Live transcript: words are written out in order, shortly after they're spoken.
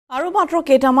আৰু মাত্ৰ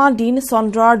কেইটামান দিন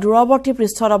চন্দ্ৰৰ দূৰৱৰ্তী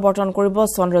পৃষ্ঠত অৱতৰণ কৰিব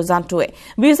চন্দ্ৰযান 2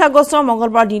 20 আগষ্টৰ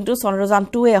মঙ্গলবাৰ দিনটো চন্দ্ৰযান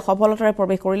 2 সফলতাৰে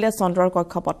প্ৰৱেশ কৰিলে চন্দ্ৰৰ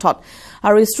কক্ষপথত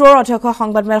আৰু ইছৰোৰ অধ্যক্ষ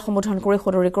সংবাদমেল সম্বোধন কৰি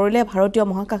সদৰি কৰিলে ভাৰতীয়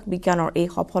মহাকাশ বিজ্ঞানৰ এই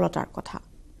সফলতাৰ কথা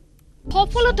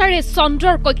সফলতাৰে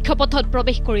চন্দ্ৰৰ কক্ষপথত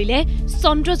প্ৰৱেশ কৰিলে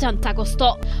চন্দ্ৰযান আগষ্ট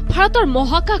ভাৰতৰ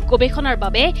মহাকাশ গৱেষণাৰ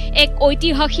বাবে এক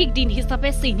ঐতিহাসিক দিন হিচাপে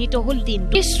চিহ্নিত হল দিন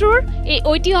ইছৰোৰ এই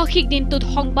ঐতিহাসিক দিনটোত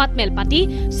সংবাদমেল পাতি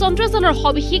চন্দ্ৰযানৰ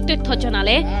সবিশেষ তথ্য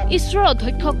জনালে ইছৰোৰ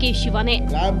অধ্যক্ষ কে শিৱানে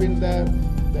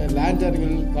The lander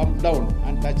will come down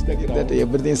and touch the ground. That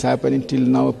everything is happening till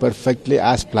now perfectly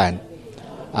as planned,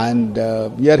 and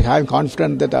we are having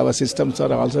confidence that our systems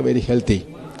are also very healthy.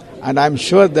 And I'm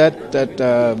sure that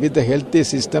with the healthy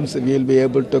systems, we will be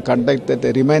able to conduct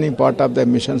the remaining part of the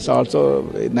missions also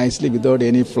nicely without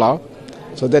any flaw,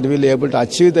 so that we will be able to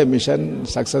achieve the mission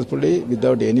successfully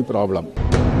without any problem.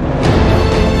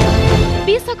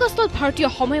 20 আগষ্টত ভাৰতীয়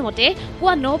সময়মতে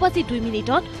পুৱা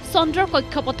 9:02 চন্দ্ৰৰ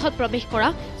কক্ষপথত প্ৰৱেশ কৰা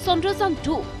চন্দ্ৰযান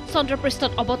 2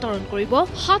 চন্দ্ৰপৃষ্ঠত অৱতৰণ কৰিব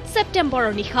 7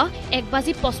 ছেপ্টেম্বৰৰ নিশা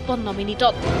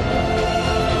 1:55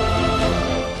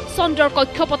 চন্দ্ৰৰ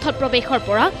কক্ষপথত প্ৰৱেশৰ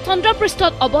পৰা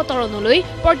চন্দ্ৰপৃষ্ঠত অৱতৰণলৈ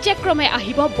পৰ্যায়ক্ৰমে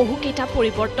আহিব বহুকেইটা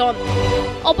পৰিৱৰ্তন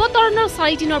অৱতৰণৰ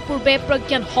 4 দিনৰ পূৰ্বে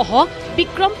প্ৰজ্ঞানসহ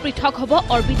বিক্ৰম পৃথক হ'ব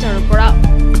অৰ্বিটাৰৰ পৰা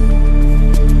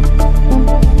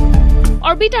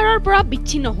অৰ্বিটাৰৰ পৰা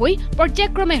বিচ্ছিন্ন হৈ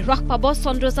পৰ্যায়ক্ৰমে হ্ৰাস পাব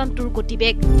চন্দ্ৰযান 2ৰ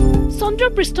গতিবেগ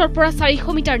চন্দ্ৰপৃষ্ঠৰ পৰা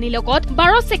 400 মিটাৰ নিলগত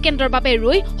 12 ছেকেণ্ডৰ বাবে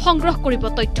ৰৈ সংগ্ৰহ কৰিব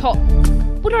তথ্য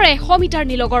পুনৰ 100 মিটাৰ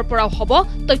নিলগৰ পৰাও হ'ব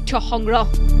তথ্য সংগ্ৰহ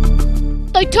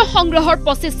তথ্য সংগ্ৰহৰ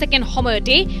 25 ছেকেণ্ড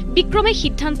সময়তে বিক্ৰমে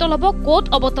সিদ্ধান্ত ল'ব ক'ত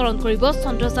অৱতৰণ কৰিব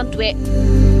চন্দ্ৰযান 2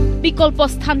 বিকল্প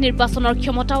স্থান নিৰ্বাচনৰ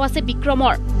ক্ষমতাও আছে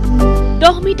বিক্ৰমৰ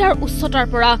 10 মিটাৰ উচ্চতাৰ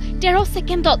পৰা 13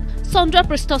 ছেকেণ্ডত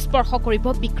চন্দ্ৰপৃষ্ঠ স্পৰ্শ কৰিব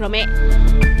বিক্ৰমে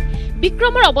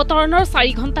বিক্ৰমৰ অৱতৰণৰ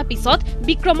 4 ঘণ্টা পিছত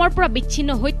বিক্ৰমৰ পৰা বিচ্ছিন্ন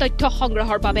হৈ তথ্য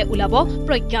সংগ্ৰহৰ বাবে ওলাব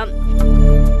প্ৰজ্ঞান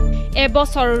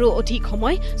এবছৰৰো অধিক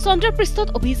সময় চন্দ্ৰপৃষ্ঠত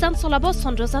অভিযান চলাব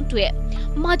চন্দ্ৰযান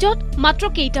 2 মাজত মাত্ৰ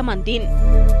কেইটামান দিন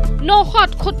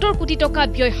 978 কোটি টকা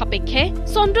ব্যয় সাপেক্ষে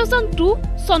চন্দ্ৰযান 2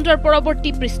 চন্দ্ৰৰ পৰৱৰ্তী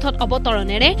পৃষ্ঠত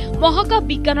অৱতৰণেৰে মহাকাশ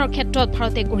বিজ্ঞানৰ ক্ষেত্ৰত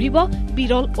ভাৰতে গঢ়িব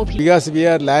বিৰল অভিলেখ Because we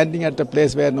are landing at a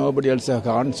place where nobody else has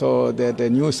gone, so the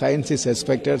new science is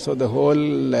expected, so the whole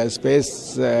space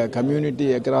community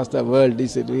across the world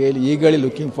is really eagerly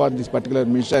looking for this particular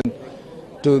mission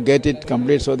to get it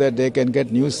complete so that they can get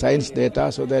new science data,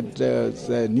 so that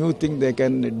the new thing they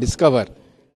can discover.